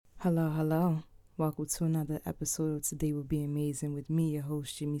Hello, hello. Welcome to another episode of Today Will Be Amazing with me, your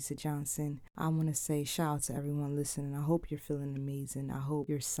host, Jamisa Johnson. I want to say shout out to everyone listening. I hope you're feeling amazing. I hope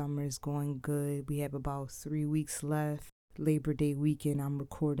your summer is going good. We have about 3 weeks left. Labor Day weekend, I'm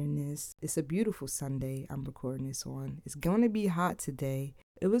recording this. It's a beautiful Sunday I'm recording this on. It's going to be hot today.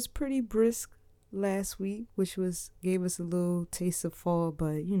 It was pretty brisk last week, which gave us a little taste of fall,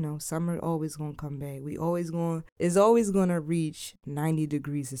 but summer always gonna come back. It's always gonna reach 90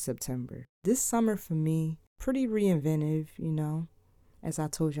 degrees in September. This summer for me, pretty reinventive, As I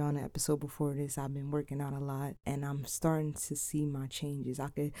told you on the episode before this, I've been working out a lot and I'm starting to see my changes. I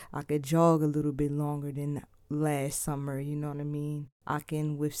could jog a little bit longer than last summer, you know what I mean? I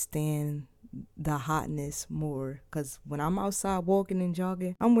can withstand the hotness more, because when I'm outside walking and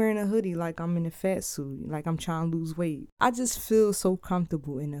jogging, I'm wearing a hoodie like I'm in a fat suit, like I'm trying to lose weight. I just feel so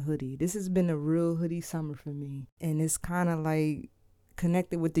comfortable in a hoodie. This has been a real hoodie summer for me, and it's kind of like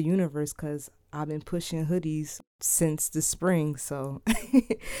connected with the universe because I've been pushing hoodies since the spring, so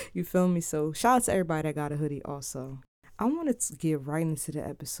you feel me? So shout out to everybody that got a hoodie also. I want to get right into the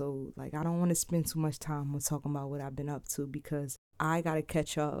episode. Like, I don't want to spend too much time on talking about what I've been up to, because I got to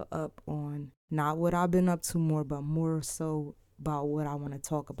catch y'all up on not what I've been up to more, but more so about what I want to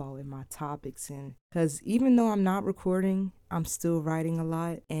talk about in my topics. And because even though I'm not recording, I'm still writing a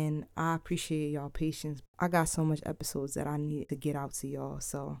lot, and I appreciate y'all patience. I got so much episodes that I need to get out to y'all.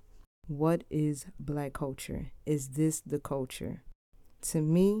 So what is Black culture? Is this the culture? To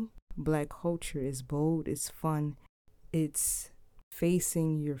me, Black culture is bold, it's fun, it's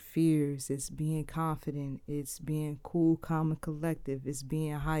facing your fears, it's being confident, it's being cool, calm, and collective, it's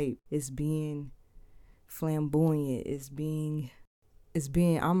being hype, it's being flamboyant, it's being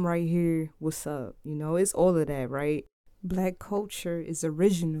I'm right here, what's up? It's all of that, right? Black culture is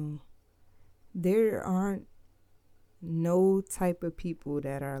original. There aren't no type of people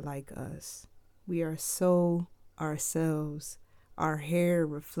that are like us. We are so ourselves. Our hair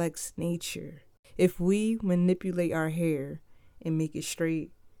reflects nature. If we manipulate our hair and make it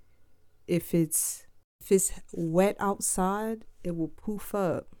straight, if it's wet outside, it will poof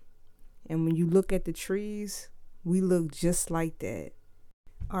up. And when you look at the trees, we look just like that.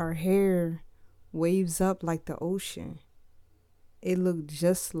 Our hair waves up like the ocean. It looked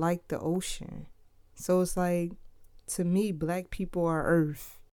just like the ocean. So it's like, to me, Black people are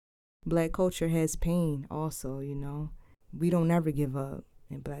earth. Black culture has pain also, We don't ever give up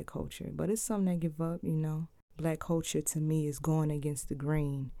in Black culture, but it's some that give up, Black culture to me is going against the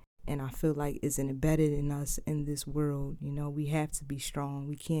grain, and I feel like it's embedded in us in this world. We have to be strong.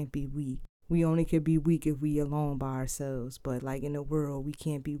 We can't be weak. We only could be weak if we alone by ourselves, but like in the world, we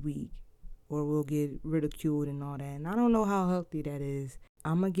can't be weak or we'll get ridiculed and all that. And I don't know how healthy that is.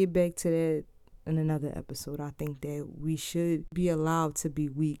 I'm going to get back to that in another episode. I think that we should be allowed to be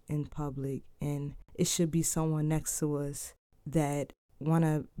weak in public, and it should be someone next to us that want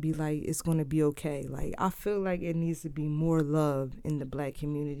to be like, it's going to be okay. Like, I feel like it needs to be more love in the Black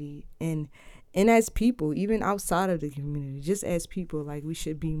community, and as people, even outside of the community, just as people, like, we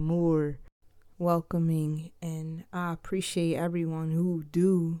should be more welcoming. And I appreciate everyone who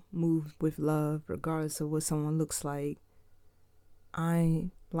do move with love regardless of what someone looks like.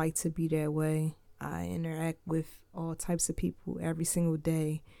 I like to be that way. I interact with all types of people every single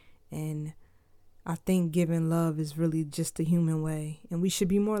day, and I think giving love is really just the human way, and we should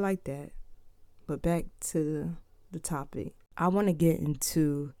be more like that. But back to the topic. I want to get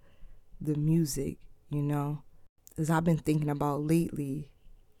into the music, as I've been thinking about lately,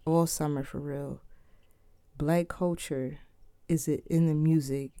 all summer for real. Black culture, is it in the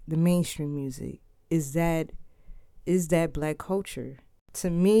music, the mainstream music? Is that Black culture? To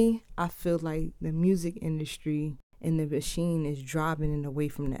me, I feel like the music industry and the machine is driving it away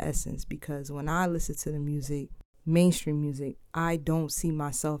from the essence, because when I listen to the music, mainstream music, I don't see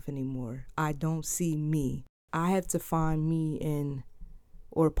myself anymore. I don't see me. I have to find me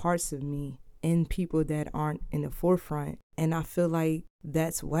or parts of me in people that aren't in the forefront, and I feel like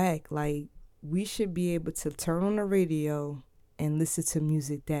that's whack. Like, we should be able to turn on the radio and listen to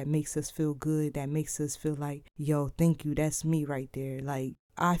music that makes us feel good, that makes us feel like, yo, thank you, that's me right there. Like,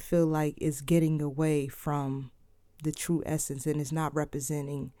 I feel like it's getting away from the true essence, and it's not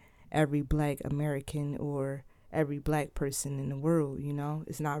representing every Black American or every Black person in the world,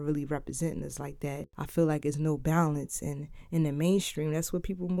 It's not really representing us like that. I feel like it's no balance, and in the mainstream, that's what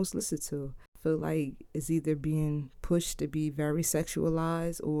people most listen to. I feel like it's either being pushed to be very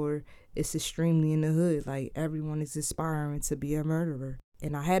sexualized, or it's extremely in the hood. Like, everyone is aspiring to be a murderer.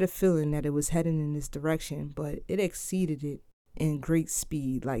 And I had a feeling that it was heading in this direction, but it exceeded it in great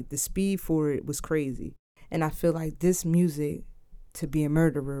speed. Like, the speed for it was crazy. And I feel like this music to be a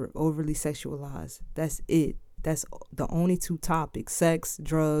murderer, overly sexualized. That's it. That's the only two topics: sex,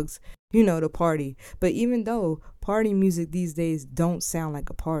 drugs, the party. But even though party music these days don't sound like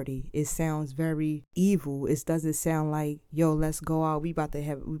a party, it sounds very evil. It doesn't sound like, yo, let's go out, we about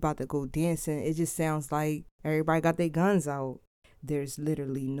to go dancing. It just sounds like everybody got their guns out. There's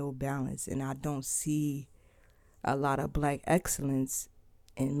literally no balance, and I don't see a lot of black excellence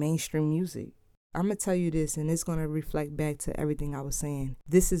in mainstream music. I'm going to tell you this, and it's going to reflect back to everything I was saying.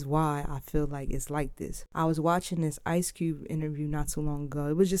 This is why I feel like it's like this. I was watching this Ice Cube interview not too long ago.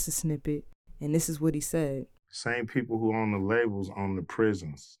 It was just a snippet, and this is what he said. Same people who own the labels own the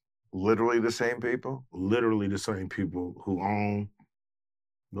prisons. Literally the same people? Literally the same people who own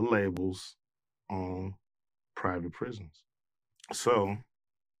the labels own private prisons. So,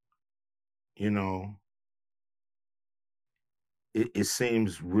 it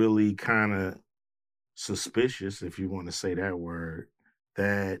seems really kind of suspicious, if you want to say that word,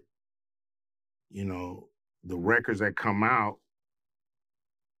 that, the records that come out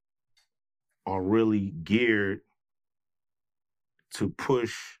are really geared to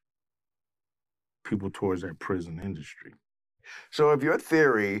push people towards that prison industry. So if your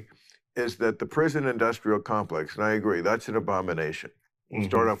theory is that the prison industrial complex, and I agree, that's an abomination. We'll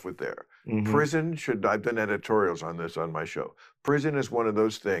start off with there. Prison I've done editorials on this on my show. Prison is one of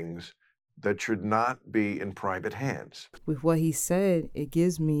those things that should not be in private hands. With what he said, it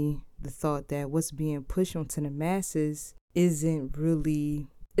gives me the thought that what's being pushed onto the masses isn't really,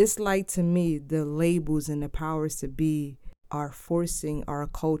 it's like, to me, the labels and the powers to be are forcing our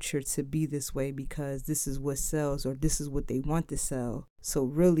culture to be this way because this is what sells, or this is what they want to sell. So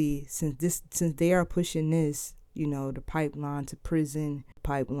really, since they are pushing this, the pipeline to prison,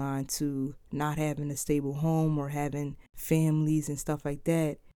 pipeline to not having a stable home or having families and stuff like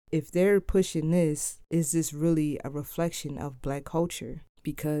that, if they're pushing this, is this really a reflection of black culture?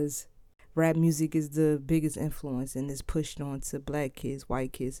 Because rap music is the biggest influence and is pushed on to black kids,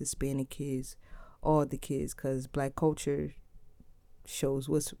 white kids, Hispanic kids, all the kids, because black culture shows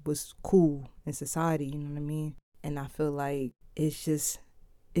what's cool in society, you know what I mean? And I feel like it just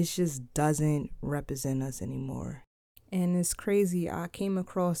doesn't represent us anymore. And it's crazy. I came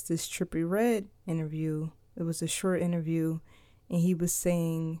across this Trippie Redd interview. It was a short interview, and he was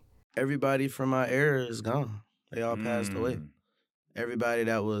saying, everybody from my era is gone. They all passed away. Everybody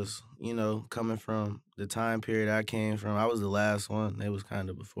that was, coming from the time period I came from, I was the last one. They was kind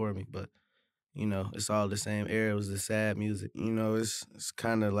of before me, but, it's all the same era. It was the sad music. It's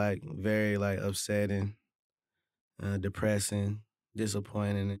kind of like very like upsetting, depressing,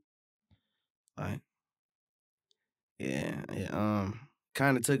 disappointing. Like,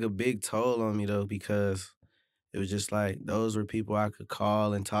 kind of took a big toll on me though, because it was just like those were people I could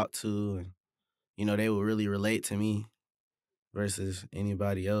call and talk to, and they would really relate to me versus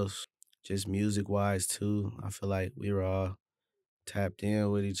anybody else. Just music wise too, I feel like we were all tapped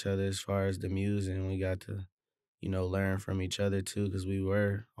in with each other as far as the music, and we got to learn from each other too, because we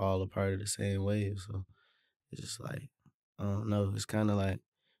were all a part of the same wave. So it's just like, I don't know, it's kind of like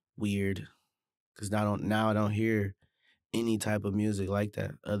weird, because now I don't hear any type of music like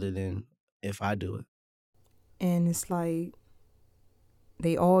that other than if I do it. And it's like,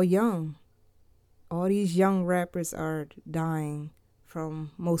 they all young. All these young rappers are dying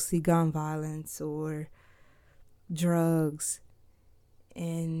from mostly gun violence or drugs.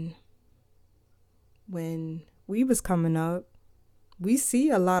 And when we was coming up, we see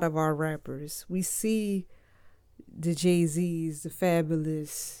a lot of our rappers. We see the Jay-Z's, the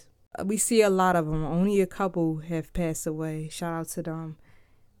Fabulous. We see a lot of them. Only a couple have passed away. Shout out to them.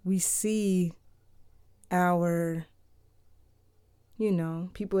 We see our,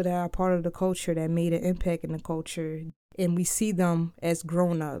 people that are part of the culture that made an impact in the culture. And we see them as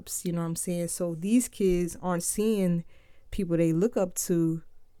grown-ups, you know what I'm saying? So these kids aren't seeing people they look up to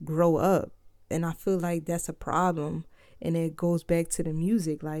grow up. And I feel like that's a problem. And it goes back to the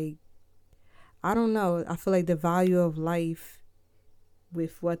music. Like, I don't know. I feel like the value of life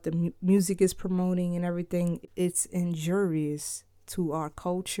with what the music is promoting and everything, it's injurious to our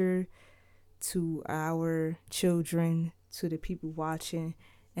culture, to our children, to the people watching.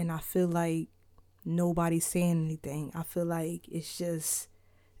 And I feel like nobody's saying anything. I feel like it's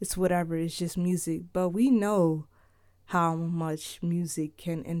whatever. It's just music. But we know how much music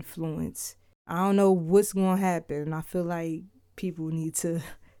can influence. I don't know what's going to happen. I feel like people need to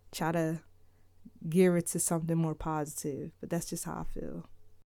try to gear it to something more positive. But that's just how I feel.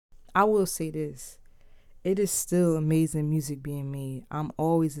 I will say this. It is still amazing music being made. I'm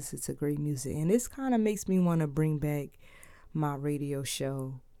always listening to great music. And this kind of makes me want to bring back my radio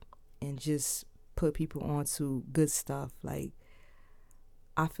show and just put people onto good stuff. Like,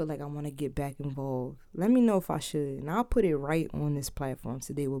 I feel like I want to get back involved. Let me know if I should. And I'll put it right on this platform.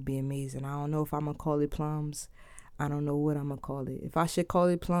 Today will be amazing. I don't know if I'm going to call it Plums. I don't know what I'm going to call it. If I should call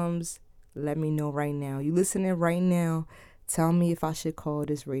it Plums, let me know right now. You listening right now, tell me if I should call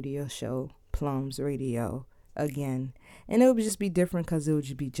this radio show Plums Radio again. And it would just be different because it would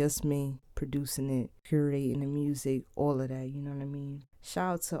just be just me producing it, curating the music, all of that, you know what I mean?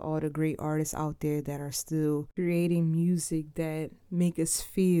 Shout out to all the great artists out there that are still creating music that make us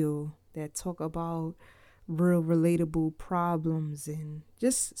feel, that talk about real relatable problems and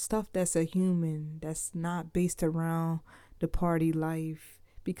just stuff that's a human, that's not based around the party life,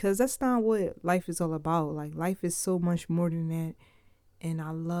 because that's not what life is all about. Like, life is so much more than that. And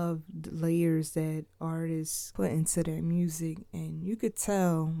I love the layers that artists put into their music. And you could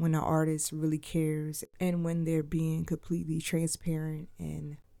tell when an artist really cares and when they're being completely transparent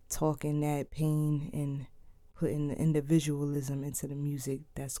and talking that pain and putting the individualism into the music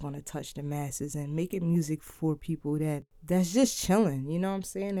that's going to touch the masses and making music for people that's just chilling, you know what I'm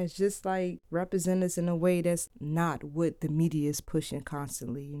saying? That's just like represent us in a way that's not what the media is pushing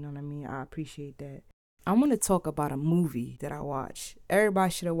constantly, you know what I mean? I appreciate that. I want to talk about a movie that I watched.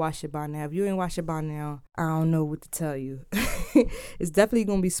 Everybody should have watched it by now. If you ain't watched it by now, I don't know what to tell you. It's definitely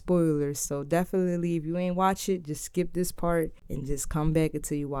going to be spoilers. So definitely, if you ain't watch it, just skip this part and just come back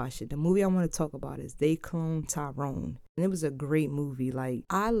until you watch it. The movie I want to talk about is They Cloned Tyrone. And it was a great movie. Like,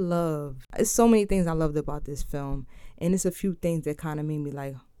 it's so many things I loved about this film. And it's a few things that kind of made me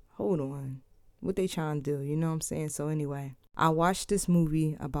like, hold on, what they trying to do? You know what I'm saying? So anyway, I watched this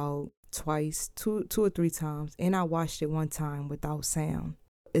movie about twice, two or three times, and I watched it one time without sound.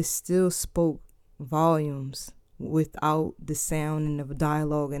 It still spoke volumes without the sound and the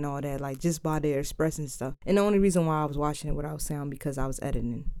dialogue and all that, like just by their expressing stuff. And the only reason why I was watching it without sound because I was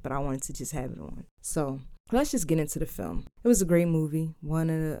editing, but I wanted to just have it on. So let's just get into the film. It was a great movie, one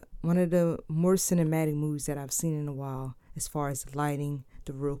of the more cinematic movies that I've seen in a while, as far as the lighting,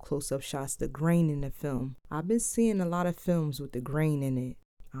 the real close-up shots, the grain in the film. I've been seeing a lot of films with the grain in it.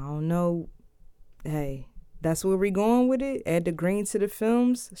 I don't know. Hey, that's where we going with it? Add the grain to the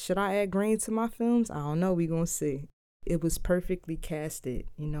films? Should I add grain to my films? I don't know. We gonna see. It was perfectly casted,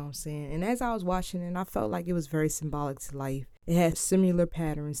 you know what I'm saying? And as I was watching it, I felt like it was very symbolic to life. It had similar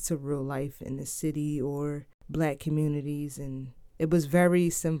patterns to real life in the city or black communities, and it was very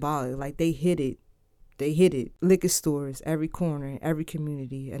symbolic. Like, they hit it. Liquor stores, every corner, every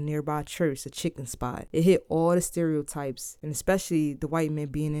community, a nearby church, a chicken spot. It hit all the stereotypes, and especially the white men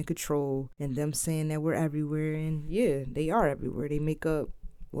being in control and them saying that we're everywhere. And yeah, they are everywhere. They make up,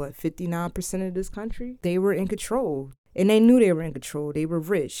 59% of this country? They were in control. And they knew they were in control. They were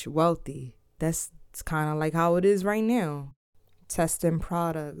rich, wealthy. That's kind of like how it is right now. Testing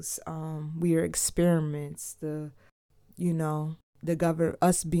products, weird experiments,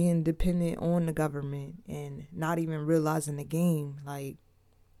 us being dependent on the government and not even realizing the game. Like,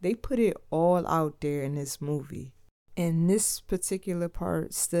 they put it all out there in this movie. And this particular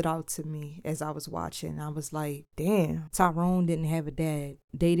part stood out to me as I was watching. I was like, damn, Tyrone didn't have a dad.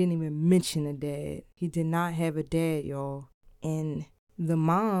 They didn't even mention a dad. He did not have a dad, y'all. And the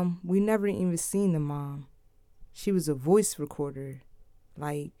mom, we never even seen the mom. She was a voice recorder.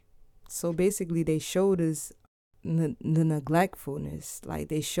 Like, so basically they showed us the neglectfulness. Like,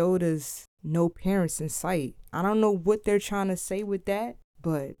 they showed us no parents in sight. I don't know what they're trying to say with that,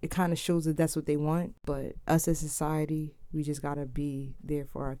 but it kind of shows that that's what they want. But us as society, we just gotta be there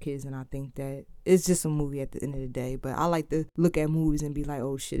for our kids. And I think that it's just a movie at the end of the day. But I like to look at movies and be like,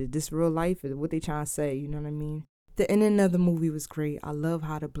 oh shit, is this real life? Is what they trying to say? You know what I mean? The ending of the movie was great. I love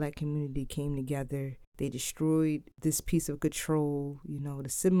how the black community came together. They destroyed this piece of control. The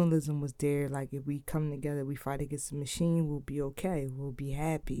symbolism was there. Like, if we come together, we fight against the machine, we'll be okay. We'll be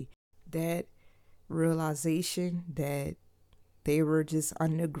happy. That realization that they were just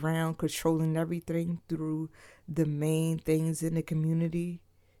underground controlling everything through the main things in the community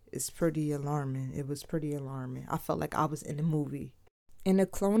is pretty alarming. It was pretty alarming. I felt like I was in the movie. In the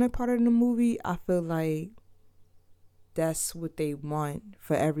cloning part of the movie, I feel like that's what they want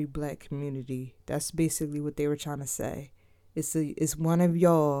for every black community. That's basically what they were trying to say. It's one of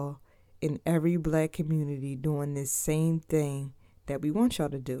y'all in every black community doing this same thing that we want y'all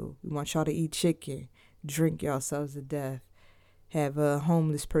to do. We want y'all to eat chicken, drink yourselves to death, have a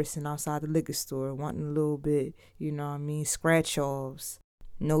homeless person outside the liquor store wanting a little bit, scratch offs,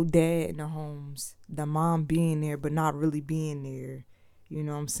 no dad in the homes, the mom being there but not really being there. You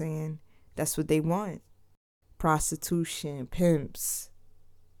know what I'm saying? That's what they want. Prostitution, pimps.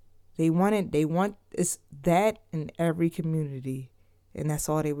 They want it's that in every community. And that's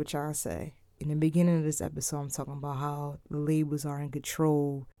all they were trying to say. in the beginning of this episode, I'm talking about how the labels are in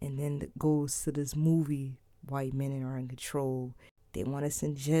control, and then it goes to this movie, white men are in control. They want us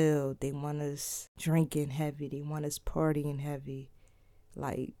in jail. They want us drinking heavy. They want us partying heavy.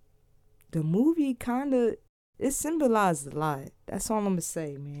 Like, the movie it symbolized a lot. That's all I'm going to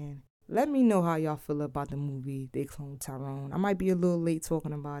say, man. Let me know how y'all feel about the movie, They Clone Tyrone. I might be a little late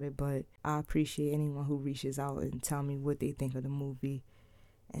talking about it, but I appreciate anyone who reaches out and tell me what they think of the movie.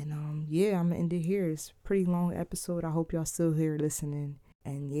 And yeah, I'm gonna end it here. It's a pretty long episode. I hope y'all still here listening.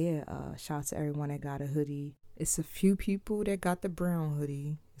 And yeah, shout out to everyone that got a hoodie. It's a few people that got the brown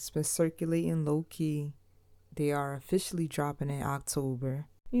hoodie. It's been circulating low key. They are officially dropping in October.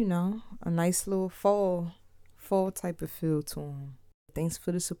 You know, a nice little fall type of feel to them. Thanks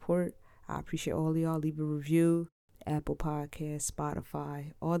for the support. I appreciate all of y'all. Leave a review. Apple Podcasts,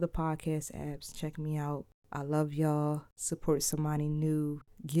 Spotify, all the podcast apps. Check me out. I love y'all. Support somebody new.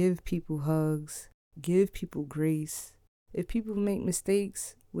 Give people hugs. Give people grace. If people make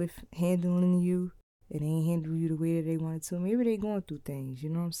mistakes with handling you and they ain't handle you the way that they wanted to, maybe they going through things, you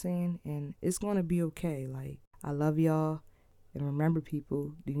know what I'm saying? And it's going to be okay. Like, I love y'all. And remember,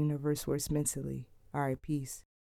 people, the universe works mentally. All right, peace.